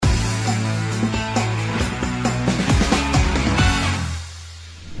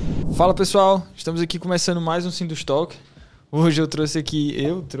Fala pessoal, estamos aqui começando mais um Sindus Talk. Hoje eu trouxe aqui,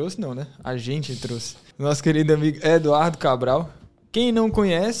 a gente trouxe, nosso querido amigo Eduardo Cabral. Quem não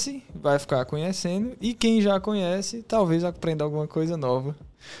conhece, vai ficar conhecendo. E quem já conhece, talvez aprenda alguma coisa nova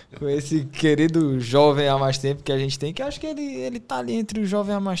com esse querido jovem há mais tempo que a gente tem. Que acho que ele tá ali entre o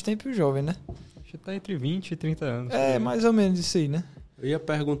jovem há mais tempo e o jovem, né? Acho que tá entre 20 e 30 anos. É, mais ou menos isso aí, né? Eu ia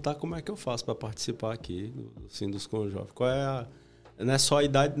perguntar como é que eu faço para participar aqui do Sindus com o Jovem. Qual é a... Não é só a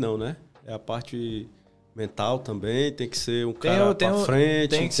idade não, né? É a parte mental também, tem que ser um cara pra frente.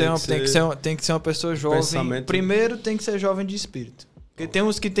 Tem que ser uma pessoa jovem. Pensamento... Primeiro tem que ser jovem de espírito. Porque tem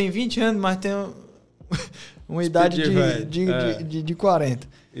uns que tem 20 anos, mas tem uma idade de 40.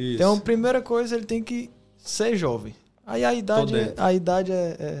 Isso. Então, a primeira coisa, ele tem que ser jovem. Aí a idade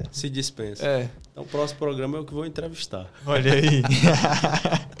é... Se dispensa. É. Então, o próximo programa é o que vou entrevistar. Olha aí.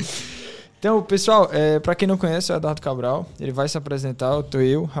 Então, pessoal, para quem não conhece, é o Eduardo Cabral. Ele vai se apresentar.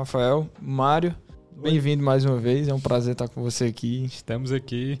 Eu, Rafael, Mário. Bem-vindo mais uma vez. É um prazer estar com você aqui. Estamos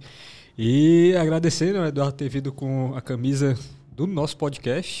aqui. E agradecer ao Eduardo ter vindo com a camisa do nosso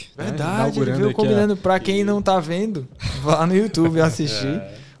podcast. Verdade, ele veio combinando. Para quem não tá vendo, vá no YouTube assistir.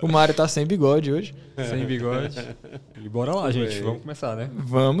 O Mário tá sem bigode hoje. Sem bigode. E bora lá, gente. Vamos começar, né?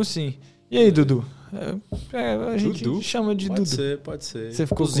 Vamos sim. E aí, Dudu? A gente chama de Dudu. Pode ser. Você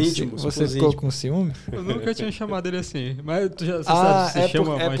ficou com ciúme? Eu nunca tinha chamado ele assim. Mas tu já sabe, você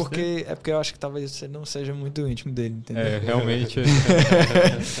chama mais porque eu acho que talvez você não seja muito íntimo dele, entendeu? É, realmente.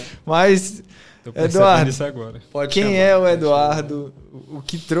 Mas, Eduardo, isso agora. Quem é o Eduardo? O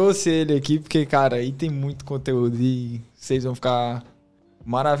que trouxe ele aqui? Porque, cara, aí tem muito conteúdo e vocês vão ficar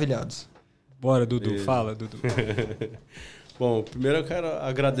maravilhados. Bora, Dudu. Fala, Dudu. Bom, primeiro eu quero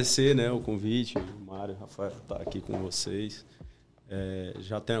agradecer, né, o convite, o Mário, o Rafael, estar aqui com vocês.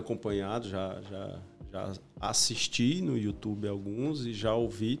 Já tenho acompanhado, já assisti no YouTube alguns e já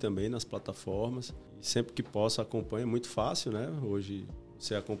ouvi também nas plataformas. E sempre que posso acompanho, é muito fácil, né, hoje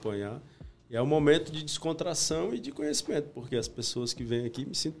você acompanhar. E é um momento de descontração e de conhecimento, porque as pessoas que vêm aqui,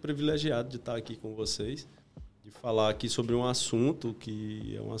 me sinto privilegiado de estar aqui com vocês, de falar aqui sobre um assunto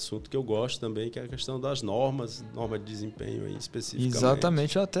que é um assunto que eu gosto também, que é a questão das normas de desempenho aí, especificamente.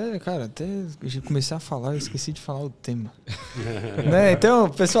 Exatamente, eu até comecei a falar, eu esqueci de falar o tema. Né? Então,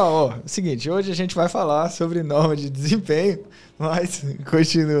 pessoal, é o seguinte, hoje a gente vai falar sobre norma de desempenho, mas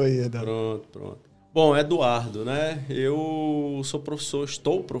continua aí, Eduardo. Pronto. Bom, Eduardo, né? Eu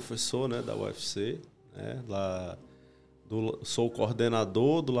estou professor, né, da UFC, né? Sou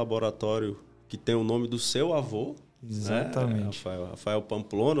coordenador do laboratório que tem o nome do seu avô. Exatamente. Né? Rafael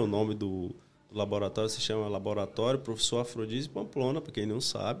Pamplona, o nome do laboratório se chama Laboratório Professor Afrodísio Pamplona, para quem não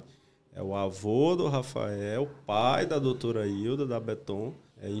sabe. É o avô do Rafael, pai da doutora Hilda, da Beton,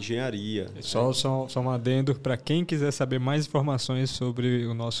 engenharia. Só um adendo, para quem quiser saber mais informações sobre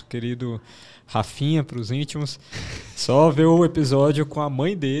o nosso querido Rafinha, para os íntimos, só ver o episódio com a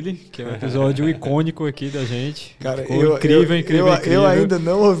mãe dele, que é um episódio icônico aqui da gente. Cara, incrível. Eu ainda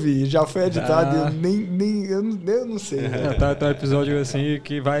não ouvi, já foi editado e eu não sei. Tá um episódio assim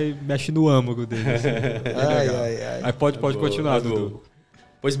que mexe no âmago dele. Assim. Ai. Aí pode continuar, Dudu.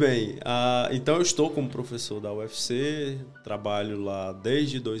 Pois bem, então eu estou como professor da UFC, trabalho lá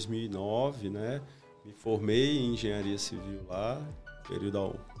desde 2009, né? Me formei em engenharia civil lá,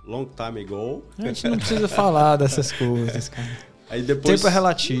 período long time ago. A gente não precisa falar dessas coisas, cara. Aí depois, tempo é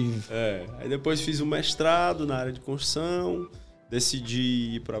relativo. Aí depois fiz um mestrado na área de construção,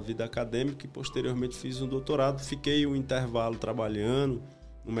 decidi ir para a vida acadêmica e posteriormente fiz um doutorado. Fiquei um intervalo trabalhando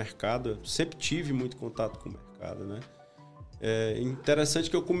no mercado, sempre tive muito contato com o mercado, né? É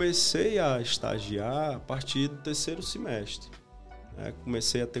interessante que eu comecei a estagiar a partir do terceiro semestre. Né?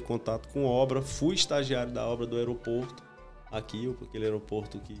 Comecei a ter contato com obra, fui estagiário da obra do aeroporto, aqui, aquele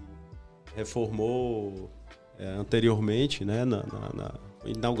aeroporto que reformou anteriormente, né?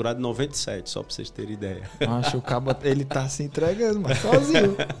 Foi inaugurado em 97, só para vocês terem ideia. Acho que o cabo ele tá se entregando, mas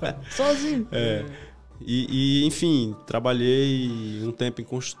sozinho. E, enfim, trabalhei um tempo em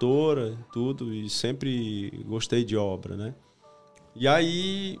construtora, tudo, e sempre gostei de obra, né? E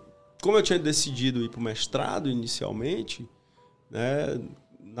aí, como eu tinha decidido ir para o mestrado inicialmente, né,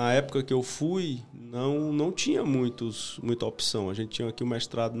 na época que eu fui, não tinha muita opção. A gente tinha aqui o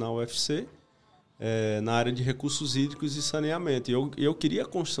mestrado na UFC, na área de recursos hídricos e saneamento. E eu queria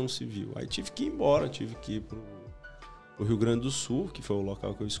construção civil. Aí tive que ir embora, tive que ir para o Rio Grande do Sul, que foi o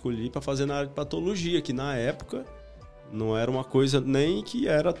local que eu escolhi, para fazer na área de patologia, que na época não era uma coisa nem que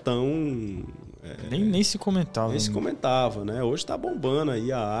era tão... Nem se comentava. Nem se comentava, né? Hoje está bombando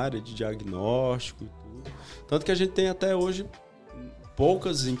aí a área de diagnóstico e tudo. Tanto que a gente tem até hoje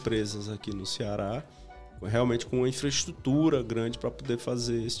poucas empresas aqui no Ceará realmente com uma infraestrutura grande para poder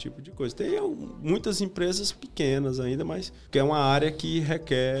fazer esse tipo de coisa. Tem muitas empresas pequenas ainda, mas que é uma área que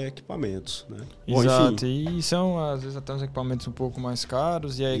requer equipamentos, né? Exato, e são às vezes até uns equipamentos um pouco mais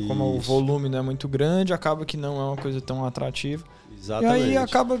caros, e aí como o volume não é muito grande, acaba que não é uma coisa tão atrativa. Exatamente. E aí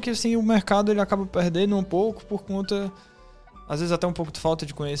acaba que assim, o mercado ele acaba perdendo um pouco por conta, às vezes até um pouco de falta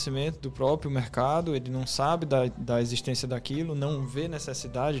de conhecimento do próprio mercado, ele não sabe da existência daquilo, não vê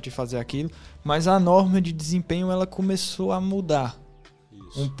necessidade de fazer aquilo, mas a norma de desempenho ela começou a mudar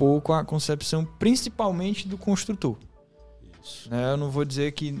um pouco a concepção, principalmente do construtor. Eu não vou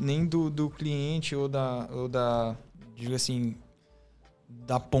dizer que nem do cliente ou da digo assim,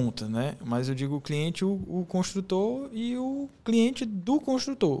 da ponta, né? Mas eu digo o cliente, o construtor e o cliente do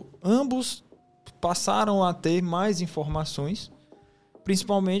construtor. Ambos passaram a ter mais informações,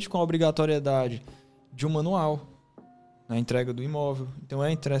 principalmente com a obrigatoriedade de um manual na entrega do imóvel. Então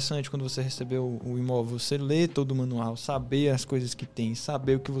é interessante quando você recebeu o imóvel, você ler todo o manual, saber as coisas que tem,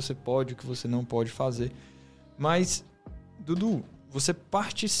 saber o que você pode, o que você não pode fazer. Mas, Dudu, você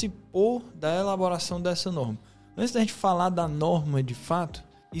participou da elaboração dessa norma. Antes da gente falar da norma de fato,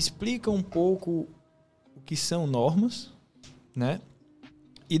 explica um pouco o que são normas, né?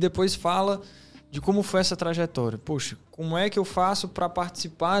 E depois fala de como foi essa trajetória. Poxa, como é que eu faço para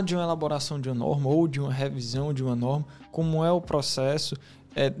participar de uma elaboração de uma norma ou de uma revisão de uma norma? Como é o processo?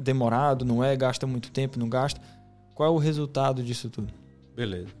 É demorado, não é? Gasta muito tempo, não gasta? Qual é o resultado disso tudo?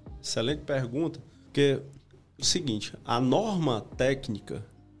 Beleza. Excelente pergunta. Porque é o seguinte, a norma técnica,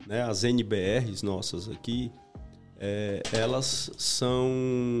 né, as NBRs nossas aqui, elas são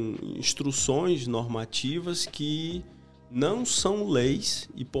instruções normativas que não são leis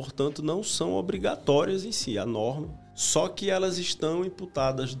e, portanto, não são obrigatórias em si, a norma. Só que elas estão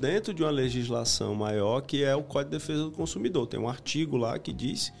imputadas dentro de uma legislação maior, que é o Código de Defesa do Consumidor. Tem um artigo lá que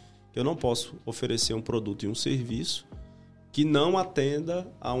diz que eu não posso oferecer um produto e um serviço que não atenda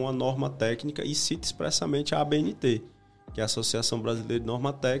a uma norma técnica e cita expressamente a ABNT, que é a Associação Brasileira de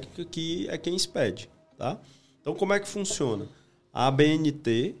Norma Técnica, que é quem expede, tá? Então, como é que funciona? A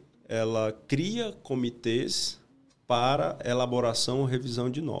ABNT, ela cria comitês para elaboração ou revisão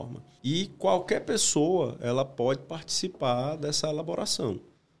de norma. E qualquer pessoa ela pode participar dessa elaboração.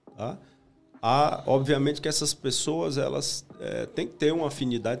 Tá? Obviamente que essas pessoas elas têm que ter uma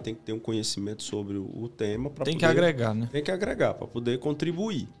afinidade, têm que ter um conhecimento sobre o tema. Tem que agregar, né? Tem que agregar para poder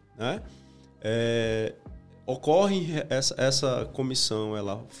contribuir. Né? Ocorre essa comissão,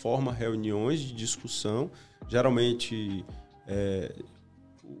 ela forma reuniões de discussão, geralmente...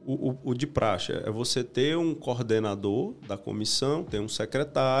 O de praxe é você ter um coordenador da comissão, tem um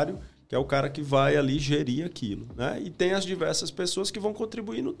secretário, que é o cara que vai ali gerir aquilo, né? E tem as diversas pessoas que vão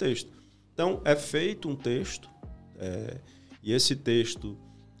contribuir no texto. Então, é feito um texto, e esse texto,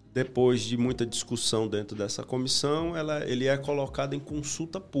 depois de muita discussão dentro dessa comissão, ele é colocado em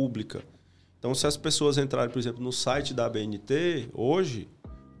consulta pública. Então, se as pessoas entrarem, por exemplo, no site da ABNT, hoje,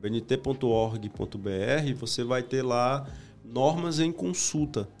 bnt.org.br, você vai ter lá normas em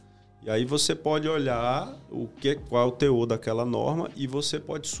consulta. E aí você pode olhar qual é o teor daquela norma e você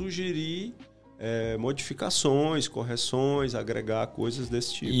pode sugerir modificações, correções, agregar coisas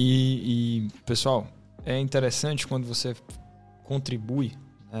desse tipo. E pessoal, é interessante quando você contribui.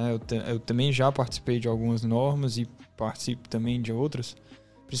 Né? Eu também já participei de algumas normas e participo também de outras.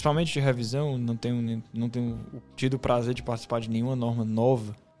 Principalmente de revisão, não tenho tido o prazer de participar de nenhuma norma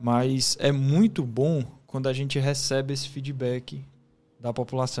nova. Mas é muito bom quando a gente recebe esse feedback da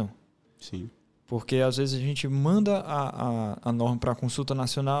população. Sim. Porque às vezes a gente manda a norma para a consulta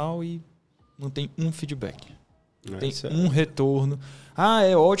nacional e não tem um feedback. Tem um retorno.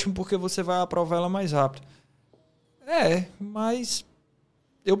 É ótimo porque você vai aprovar ela mais rápido. Mas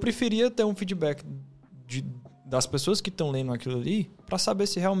eu preferia ter um feedback das pessoas que estão lendo aquilo ali para saber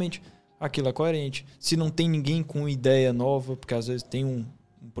se realmente aquilo é coerente. Se não tem ninguém com ideia nova, porque às vezes tem um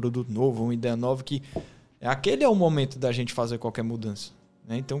produto novo, uma ideia nova que... Aquele é o momento da gente fazer qualquer mudança.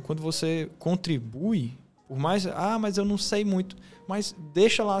 Né? Então, quando você contribui, por mais... mas eu não sei muito. Mas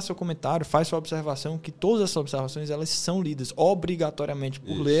deixa lá seu comentário, faz sua observação, que todas essas observações elas são lidas. Obrigatoriamente,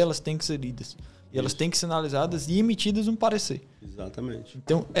 por lei, elas têm que ser lidas. E elas têm que ser analisadas e emitidas um parecer. Exatamente.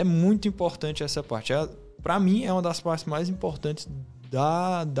 Então, é muito importante essa parte. Para mim, é uma das partes mais importantes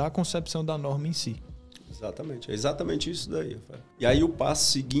da concepção da norma em si. Exatamente. É exatamente isso daí, Rafael. E aí o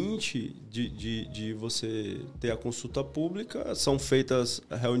passo seguinte de você ter a consulta pública, são feitas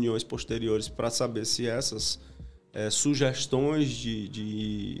reuniões posteriores para saber se essas sugestões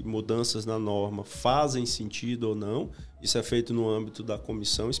de mudanças na norma fazem sentido ou não. Isso é feito no âmbito da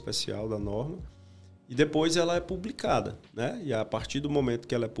comissão especial da norma. e depois ela é publicada, né? E a partir do momento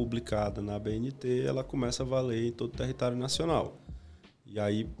que ela é publicada na ABNT, ela começa a valer em todo o território nacional. E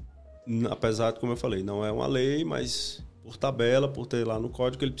aí, apesar de, como eu falei, não é uma lei, mas por tabela, por ter lá no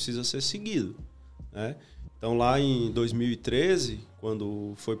código, ele precisa ser seguido, né? Então, lá em 2013,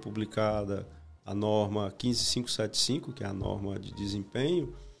 quando foi publicada a norma 15575, que é a norma de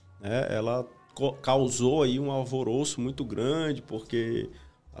desempenho, né, ela causou aí um alvoroço muito grande, porque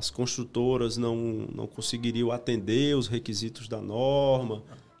as construtoras não conseguiriam atender os requisitos da norma,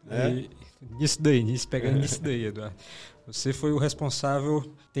 né? Pegando nisso daí, Eduardo. Você foi o responsável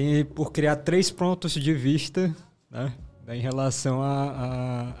por criar 3 pontos de vista, né, em relação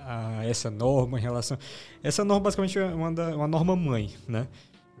a essa norma, essa norma basicamente é uma norma mãe, né?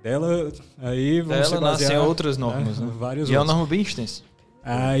 Dela, aí vamos se basear, nascem outras normas, né? Várias e outras. é uma norma bem extensa.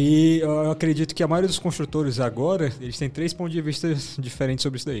 Aí eu acredito que a maioria dos construtores agora, eles têm 3 pontos de vista diferentes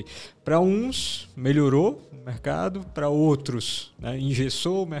sobre isso daí. Para uns, melhorou o mercado, para outros, né,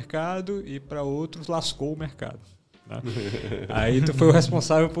 engessou o mercado e para outros, lascou o mercado, né? Aí tu foi o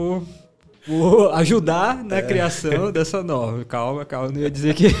responsável por ajudar na criação dessa norma. Calma, não ia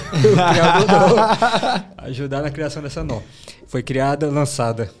dizer que o criador não. Ajudar na criação dessa norma. Foi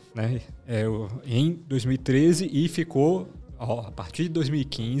lançada, né, em 2013 e ficou, a partir de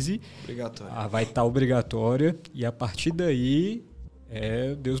 2015, obrigatória. Vai estar obrigatória. E a partir daí,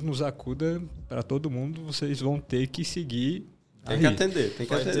 Deus nos acuda para todo mundo, vocês vão ter que seguir. Tem que atender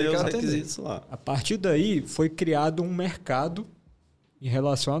os requisitos lá. A partir daí, foi criado um mercado em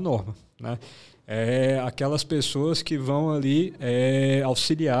relação à norma, né? Aquelas pessoas que vão ali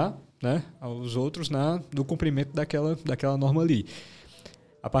auxiliar, né, aos outros no cumprimento daquela norma ali.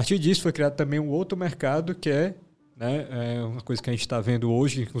 A partir disso foi criado também um outro mercado que é uma coisa que a gente está vendo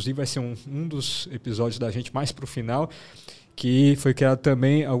hoje, inclusive vai ser um dos episódios da gente mais para o final, que foi criado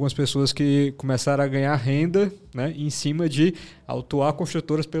também algumas pessoas que começaram a ganhar renda, né, em cima de autuar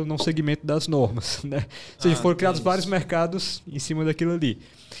construtoras pelo não seguimento das normas, né? Ou seja, foram criados vários mercados em cima daquilo ali.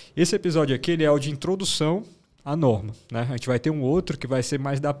 Esse episódio aqui ele é o de introdução à norma, né? A gente vai ter um outro que vai ser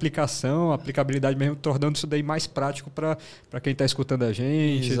mais da aplicação, aplicabilidade mesmo, tornando isso daí mais prático para quem está escutando a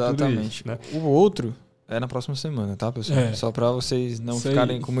gente. Exatamente. Tudo isso, né? O outro é na próxima semana, tá, pessoal? Só para vocês não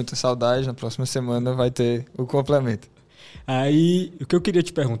ficarem com muita saudade, na próxima semana vai ter o complemento. Aí, o que eu queria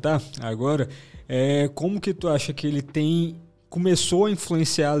te perguntar agora é como que tu acha que ele começou a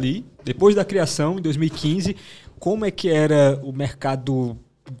influenciar ali, depois da criação, em 2015, como é que era o mercado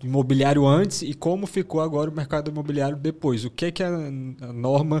imobiliário antes e como ficou agora o mercado imobiliário depois? O que é que a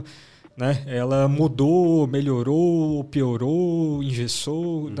norma, né, ela mudou, melhorou, piorou,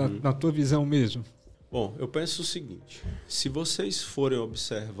 engessou, na tua visão mesmo? Bom, eu penso o seguinte, se vocês forem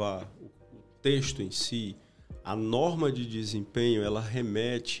observar o texto em si, a norma de desempenho ela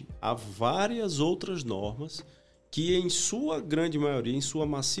remete a várias outras normas que em sua grande maioria, em sua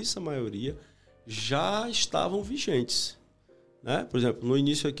maciça maioria, já estavam vigentes, né? Por exemplo, no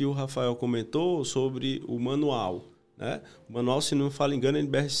início aqui o Rafael comentou sobre o manual, né? O manual, se não me falo engano, é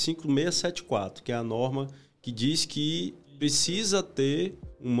NBR 5674, que é a norma que diz que precisa ter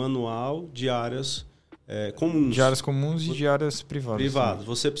um manual de áreas comuns. De áreas comuns e de áreas privadas.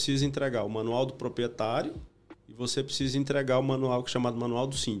 Você precisa entregar o manual do proprietário e você precisa entregar o manual chamado manual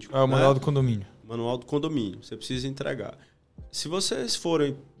do síndico. O manual do condomínio. Manual do condomínio. Você precisa entregar. Se vocês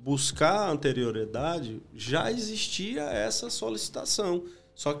forem buscar a anterioridade, já existia essa solicitação,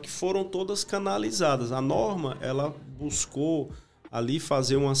 só que foram todas canalizadas. A norma, ela buscou ali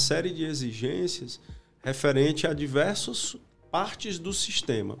fazer uma série de exigências referente a diversas partes do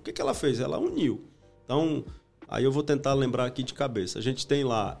sistema. O que ela fez? Ela uniu. Então, aí eu vou tentar lembrar aqui de cabeça. A gente tem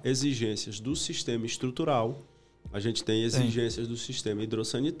lá exigências do sistema estrutural, a gente tem exigências do sistema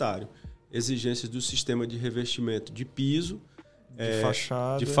hidrossanitário, exigências do sistema de revestimento de piso,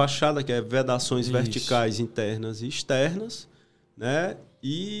 de fachada, que é vedações verticais internas e externas, né?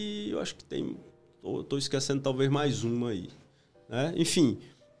 E eu acho que estou esquecendo talvez mais uma aí, né? Enfim,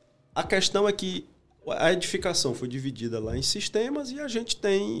 a questão é que a edificação foi dividida lá em sistemas e a gente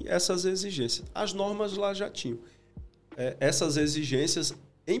tem essas exigências. As normas lá já tinham essas exigências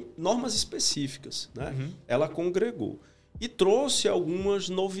em normas específicas, né? Ela congregou e trouxe algumas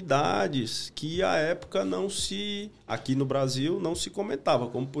novidades que à época aqui no Brasil não se comentava,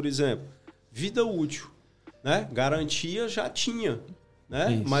 como por exemplo, vida útil, né? Garantia já tinha,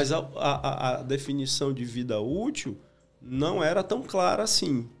 né? Mas a definição de vida útil não era tão clara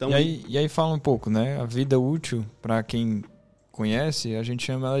assim. Então, e aí fala um pouco, né? A vida útil, para quem conhece, a gente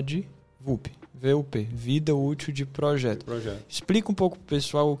chama ela de VUP, vida útil de projeto. Explica um pouco pro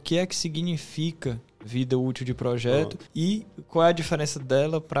pessoal o que é que significa vida útil de projeto e qual é a diferença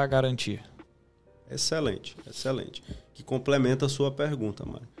dela para a garantia. Excelente, excelente. Que complementa a sua pergunta,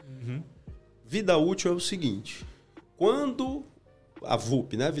 Mário. Uhum. Vida útil é o seguinte, quando a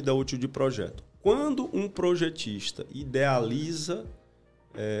VUP, né, vida útil de projeto, quando um projetista idealiza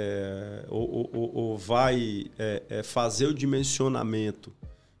ou vai fazer o dimensionamento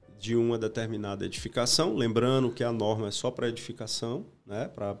de uma determinada edificação, lembrando que a norma é só para edificação, né,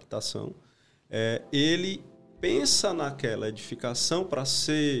 para habitação, ele pensa naquela edificação para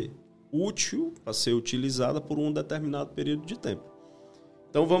ser útil, para ser utilizada por um determinado período de tempo.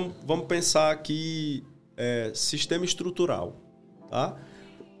 Então vamos pensar aqui sistema estrutural, tá?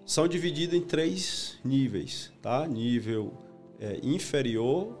 São divididos em 3 níveis, tá? Nível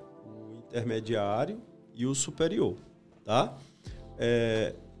inferior, o intermediário e o superior, tá?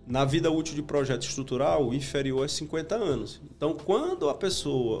 Na vida útil de projeto estrutural, o inferior é 50 anos. Então, quando a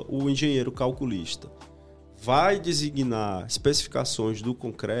pessoa, o engenheiro calculista, vai designar especificações do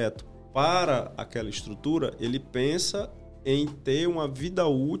concreto para aquela estrutura, ele pensa em ter uma vida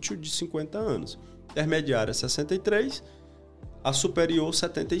útil de 50 anos. Intermediária 63, a superior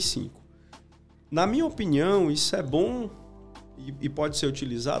 75. Na minha opinião, isso é bom e pode ser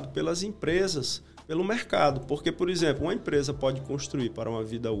utilizado pelas empresas, pelo mercado. Porque, por exemplo, uma empresa pode construir para uma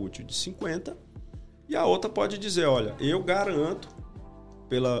vida útil de 50 e a outra pode dizer, olha, eu garanto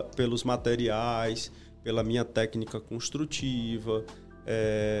pelos materiais, pela minha técnica construtiva,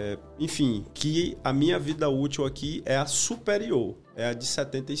 enfim, que a minha vida útil aqui é a superior, é a de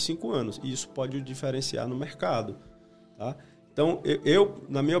 75 anos. E isso pode o diferenciar no mercado, tá? Então,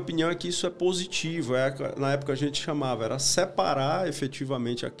 na minha opinião, é que isso é positivo. Na época a gente chamava, era separar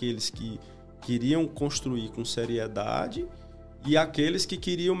efetivamente aqueles que queriam construir com seriedade e aqueles que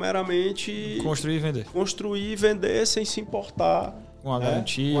queriam meramente construir e vender sem se importar. Com a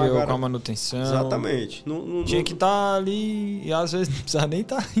garantia ou com a manutenção. Exatamente. Tinha que estar ali e às vezes não precisava nem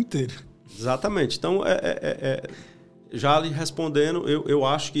estar inteiro. Exatamente. Então, já lhe respondendo, eu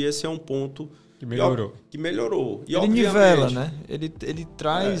acho que esse é um ponto que melhorou. E, ele nivela, né? Ele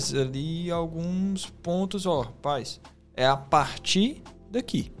traz ali alguns pontos, rapaz, é a partir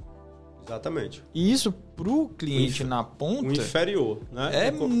daqui. Exatamente. E isso pro cliente na ponta... O inferior, né?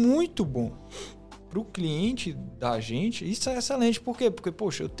 É muito bom. Pro cliente da gente, isso é excelente. Por quê? Porque,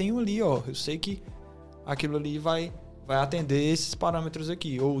 poxa, eu tenho ali, eu sei que aquilo ali vai atender esses parâmetros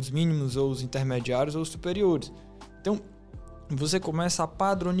aqui, ou os mínimos, ou os intermediários, ou os superiores. Então, você começa a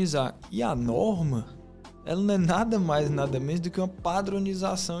padronizar. E a norma, ela não é nada mais, nada menos do que uma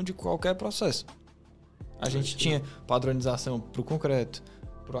padronização de qualquer processo. A gente tinha padronização pro concreto,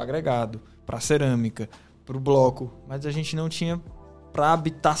 pro agregado, pra cerâmica, pro bloco, mas a gente não tinha pra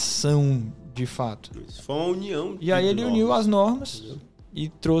habitação de fato. Isso foi uma união. E aí ele uniu as normas e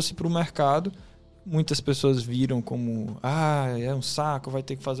trouxe para o mercado. Muitas pessoas viram como, é um saco, vai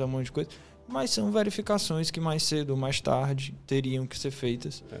ter que fazer um monte de coisa. Mas são verificações que mais cedo ou mais tarde teriam que ser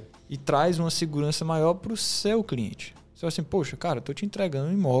feitas. E traz uma segurança maior para o seu cliente. Você vai assim, poxa, cara, eu tô te entregando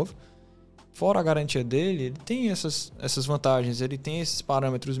um imóvel. Fora a garantia dele, ele tem essas vantagens, ele tem esses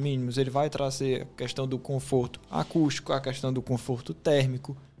parâmetros mínimos, ele vai trazer a questão do conforto acústico, a questão do conforto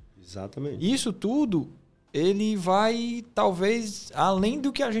térmico. Exatamente. Isso tudo, ele vai, talvez, além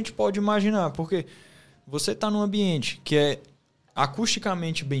do que a gente pode imaginar. Porque você está num ambiente que é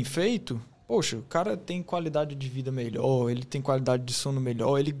acusticamente bem feito, poxa, o cara tem qualidade de vida melhor, ele tem qualidade de sono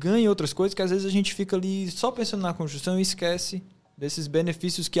melhor, ele ganha outras coisas que às vezes a gente fica ali só pensando na construção e esquece desses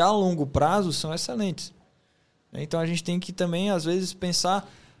benefícios que a longo prazo são excelentes. Então a gente tem que também, às vezes, pensar,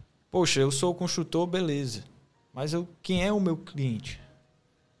 poxa, eu sou o construtor, beleza, mas quem é o meu cliente?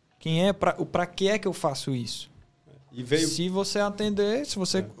 Para que é que eu faço isso? Se você atender,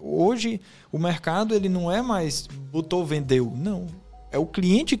 hoje o mercado ele não é mais botou, vendeu. Não. É o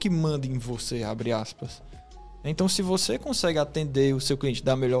cliente que manda em você, abre aspas. Então, se você consegue atender o seu cliente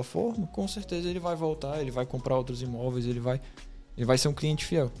da melhor forma, com certeza ele vai voltar, ele vai comprar outros imóveis, ele vai ser um cliente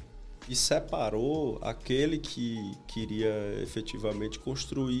fiel. E separou aquele que queria efetivamente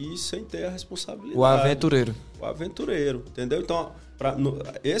construir sem ter a responsabilidade. O aventureiro. O aventureiro, entendeu? Então,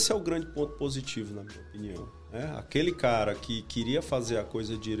 esse é o grande ponto positivo, na minha opinião. Né? Aquele cara que queria fazer a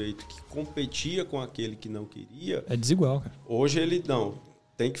coisa direito, que competia com aquele que não queria... É desigual, cara. Hoje ele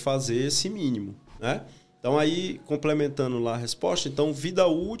tem que fazer esse mínimo. Né? Então, aí, complementando lá a resposta, então, vida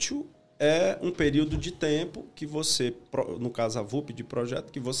útil é um período de tempo que você, no caso a VUP de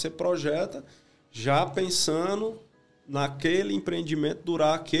projeto, que você projeta já pensando naquele empreendimento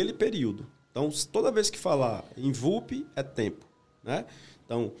durar aquele período. Então, toda vez que falar em VUP, é tempo. Né?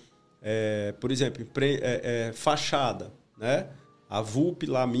 Então, por exemplo, fachada. Né? A VUP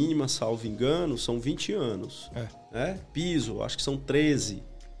lá mínima, salvo engano, são 20 anos. Né? Piso, acho que são 13.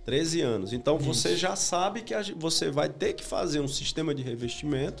 13 anos. Então, você já sabe que você vai ter que fazer um sistema de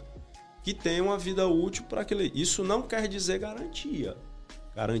revestimento que tenha uma vida útil para aquele... Isso não quer dizer garantia.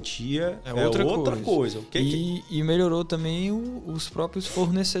 Garantia é outra coisa. E melhorou também os próprios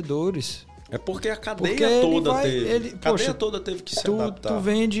fornecedores. É porque a cadeia toda teve que se adaptar. Tu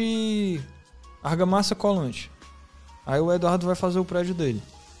vende argamassa colante. Aí o Eduardo vai fazer o prédio dele.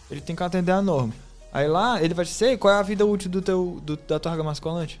 Ele tem que atender a norma. Aí lá, ele vai dizer, qual é a vida útil da tua argamassa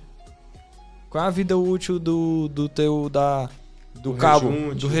colante? Qual é a vida útil do cabo,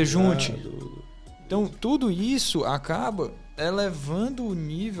 do rejunte? Então, tudo isso acaba elevando o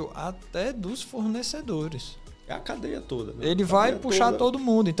nível até dos fornecedores. É a cadeia toda. Né? Ele vai puxar todo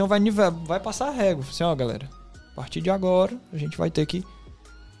mundo. Então, vai passar a régua. Assim, ó, galera, a partir de agora, a gente vai ter que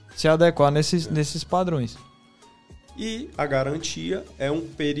se adequar nesses padrões. E a garantia é um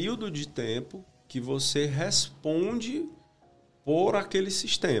período de tempo que você responde por aquele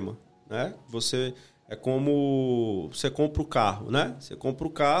sistema, né? É como você compra o carro, né? Você compra o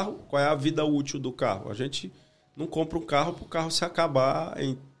carro, qual é a vida útil do carro? A gente não compra um carro para o carro se acabar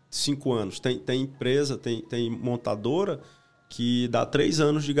em 5 anos. Tem empresa, tem montadora que dá 3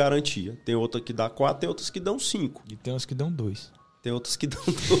 anos de garantia. Tem outra que dá 4, tem outras que dão 5. E tem outras que dão 2. Tem outras que dão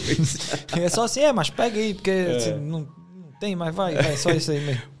 2. É só assim, mas pega aí, porque não tem, mas vai, só isso aí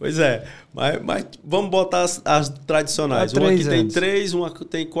mesmo. Pois é, mas vamos botar as tradicionais. Uma que tem 3, uma que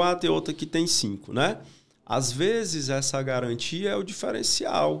tem 4 e outra que tem 5, né? Às vezes essa garantia é o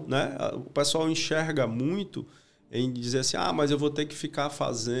diferencial, né? O pessoal enxerga muito em dizer assim, mas eu vou ter que ficar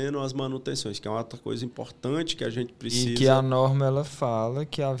fazendo as manutenções, que é uma outra coisa importante que a gente precisa. E que a norma ela fala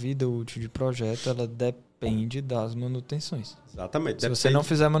que a vida útil de projeto ela depende das manutenções. Exatamente. Se você não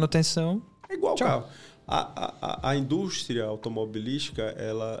fizer manutenção, é igual o carro. A indústria automobilística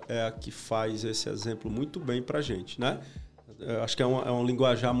ela é a que faz esse exemplo muito bem para a gente, né? Eu acho que é um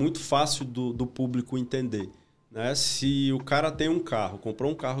linguajar muito fácil do público entender, né? Se o cara tem um carro,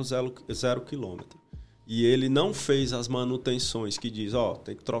 comprou um carro 0 quilômetro e ele não fez as manutenções que diz,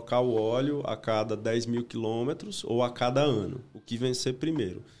 tem que trocar o óleo a cada 10 mil quilômetros ou a cada ano, o que vencer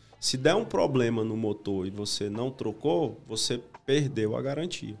primeiro. Se der um problema no motor e você não trocou, você perdeu a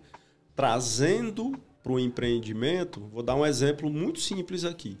garantia. Trazendo para o empreendimento, vou dar um exemplo muito simples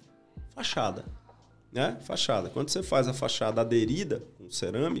aqui. Fachada. Né? Fachada. Quando você faz a fachada aderida com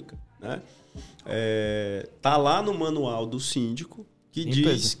cerâmica, né? Tá lá no manual do síndico que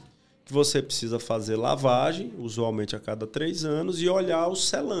diz que você precisa fazer lavagem, usualmente a cada 3 anos, e olhar os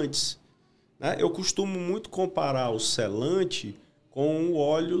selantes. Né? Eu costumo muito comparar o selante com o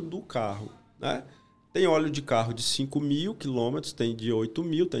óleo do carro. Né? Tem óleo de carro de 5 mil quilômetros, tem de 8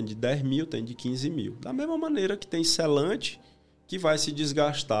 mil, tem de 10 mil, tem de 15 mil. Da mesma maneira que tem selante que vai se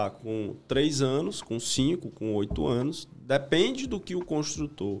desgastar com 3 anos, com 5, com 8 anos. Depende do que o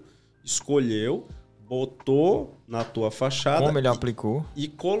construtor escolheu, botou na tua fachada. Como ele aplicou. E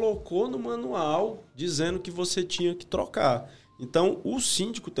colocou no manual dizendo que você tinha que trocar. Então, o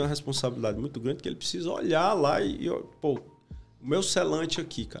síndico tem uma responsabilidade muito grande que ele precisa olhar lá o meu selante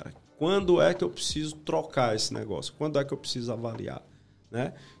aqui, cara. Quando é que eu preciso trocar esse negócio? Quando é que eu preciso avaliar?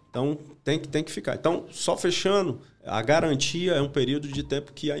 Né? Então, tem que ficar. Então, só fechando, a garantia é um período de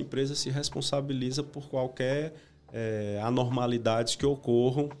tempo que a empresa se responsabiliza por qualquer anormalidades que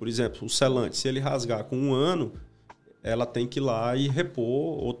ocorram. Por exemplo, o selante, se ele rasgar com 1 ano, ela tem que ir lá e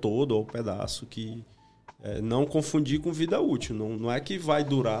repor ou todo ou pedaço, que não confundir com vida útil. Não é que vai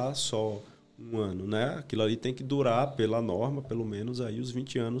durar só 1 ano, né? Aquilo ali tem que durar, pela norma, pelo menos aí os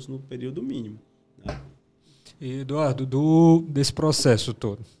 20 anos no período mínimo. Né? E, Eduardo, desse processo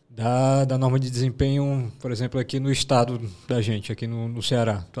todo, da norma de desempenho, por exemplo, aqui no estado da gente, aqui no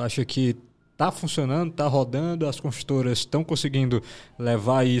Ceará, tu acha que está funcionando, está rodando, as construtoras estão conseguindo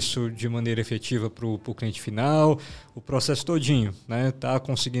levar isso de maneira efetiva para o cliente final, o processo todinho, né? Está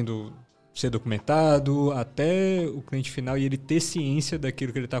conseguindo ser documentado até o cliente final e ele ter ciência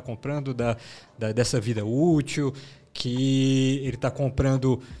daquilo que ele está comprando, dessa vida útil, que ele está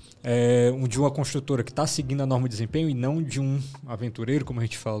comprando de uma construtora que está seguindo a norma de desempenho e não de um aventureiro, como a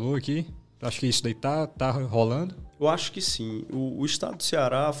gente falou aqui. Acho que isso daí tá rolando? Eu acho que sim. O estado do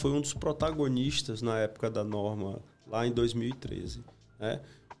Ceará foi um dos protagonistas na época da norma, lá em 2013. Né?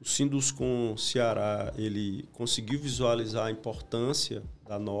 O Sinduscon Ceará ele conseguiu visualizar a importância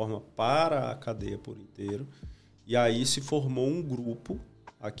da norma para a cadeia por inteiro. E aí se formou um grupo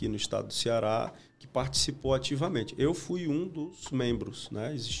aqui no estado do Ceará que participou ativamente. Eu fui um dos membros.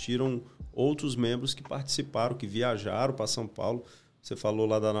 Né? Existiram outros membros que participaram, que viajaram para São Paulo Você falou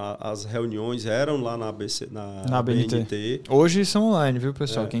lá as reuniões eram lá na BNT. Hoje são online, viu,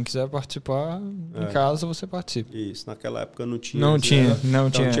 pessoal? Quem quiser participar em casa, você participa. Isso, naquela época não tinha. Não tinha.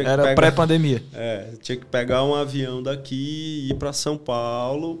 Era pré-pandemia. Tinha que pegar um avião daqui, ir para São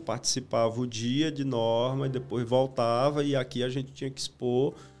Paulo, participava o dia de norma e depois voltava, e aqui a gente tinha que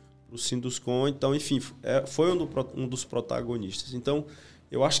expor o Sinduscon. Então, enfim, foi um dos protagonistas. Então,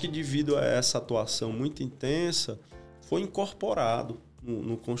 eu acho que devido a essa atuação muito intensa, foi incorporado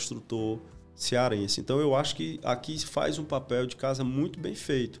no construtor cearense. Então, eu acho que aqui faz um papel de casa muito bem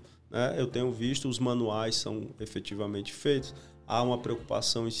feito, né? Eu tenho visto, os manuais são efetivamente feitos. Há uma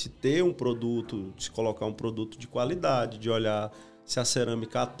preocupação em se ter um produto, de se colocar um produto de qualidade, de olhar se a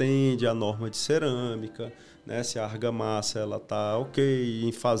cerâmica atende à norma de cerâmica, né? Se a argamassa está ok,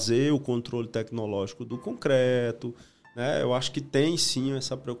 em fazer o controle tecnológico do concreto, né? Eu acho que tem sim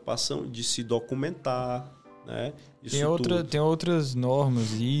essa preocupação de se documentar, né? Tem outras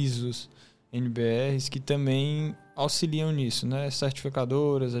normas, ISOs, NBRs, que também auxiliam nisso, né?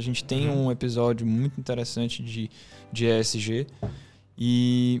 Certificadoras, a gente tem um episódio muito interessante de ESG.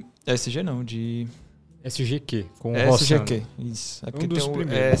 E... ESG não, de... SGQ, com o SGQ, isso. É porque tem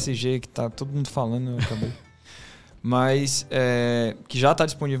o ESG que tá todo mundo falando, eu acabei. Mas, que já está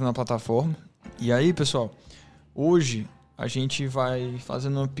disponível na plataforma. E aí, pessoal, hoje a gente vai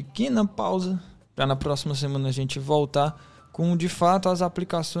fazendo uma pequena pausa para na próxima semana a gente voltar com, de fato, as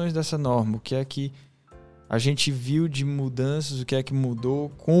aplicações dessa norma. O que é que a gente viu de mudanças, o que é que mudou,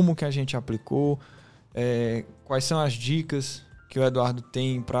 como que a gente aplicou, quais são as dicas que o Eduardo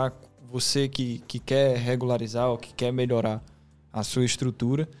tem para você que quer regularizar ou que quer melhorar a sua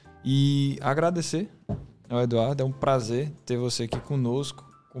estrutura. E agradecer ao Eduardo, é um prazer ter você aqui conosco,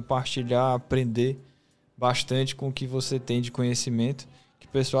 compartilhar, aprender bastante com o que você tem de conhecimento. Que o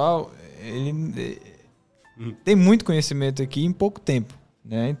pessoal, ele tem muito conhecimento aqui em pouco tempo,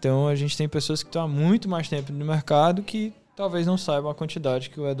 né? Então a gente tem pessoas que estão há muito mais tempo no mercado que talvez não saibam a quantidade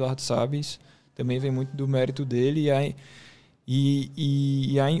que o Eduardo sabe. Isso também vem muito do mérito dele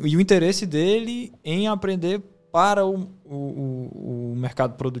e o interesse dele em aprender para o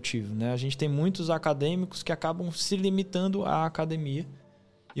mercado produtivo, né? A gente tem muitos acadêmicos que acabam se limitando à academia,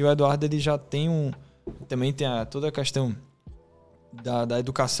 e o Eduardo ele já tem também tem toda a questão da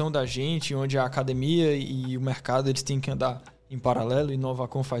educação da gente, onde a academia e o mercado eles têm que andar em paralelo, e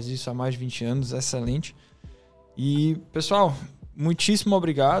Novacom faz isso há mais de 20 anos, excelente. E, pessoal, muitíssimo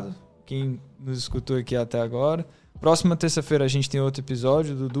obrigado quem nos escutou aqui até agora. Próxima terça-feira a gente tem outro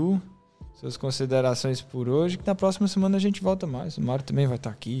episódio, Dudu. Suas considerações por hoje, que na próxima semana a gente volta mais. O Mário também vai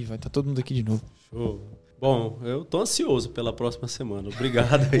estar aqui, vai estar todo mundo aqui de novo. Show. Bom, eu tô ansioso pela próxima semana.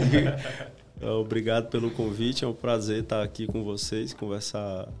 Obrigado aí. Obrigado pelo convite. É um prazer estar aqui com vocês,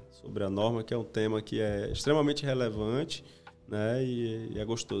 conversar sobre a norma, que é um tema que é extremamente relevante, né? E é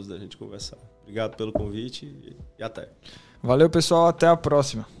gostoso da gente conversar. Obrigado pelo convite e até. Valeu, pessoal. Até a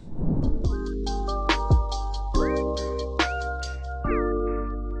próxima.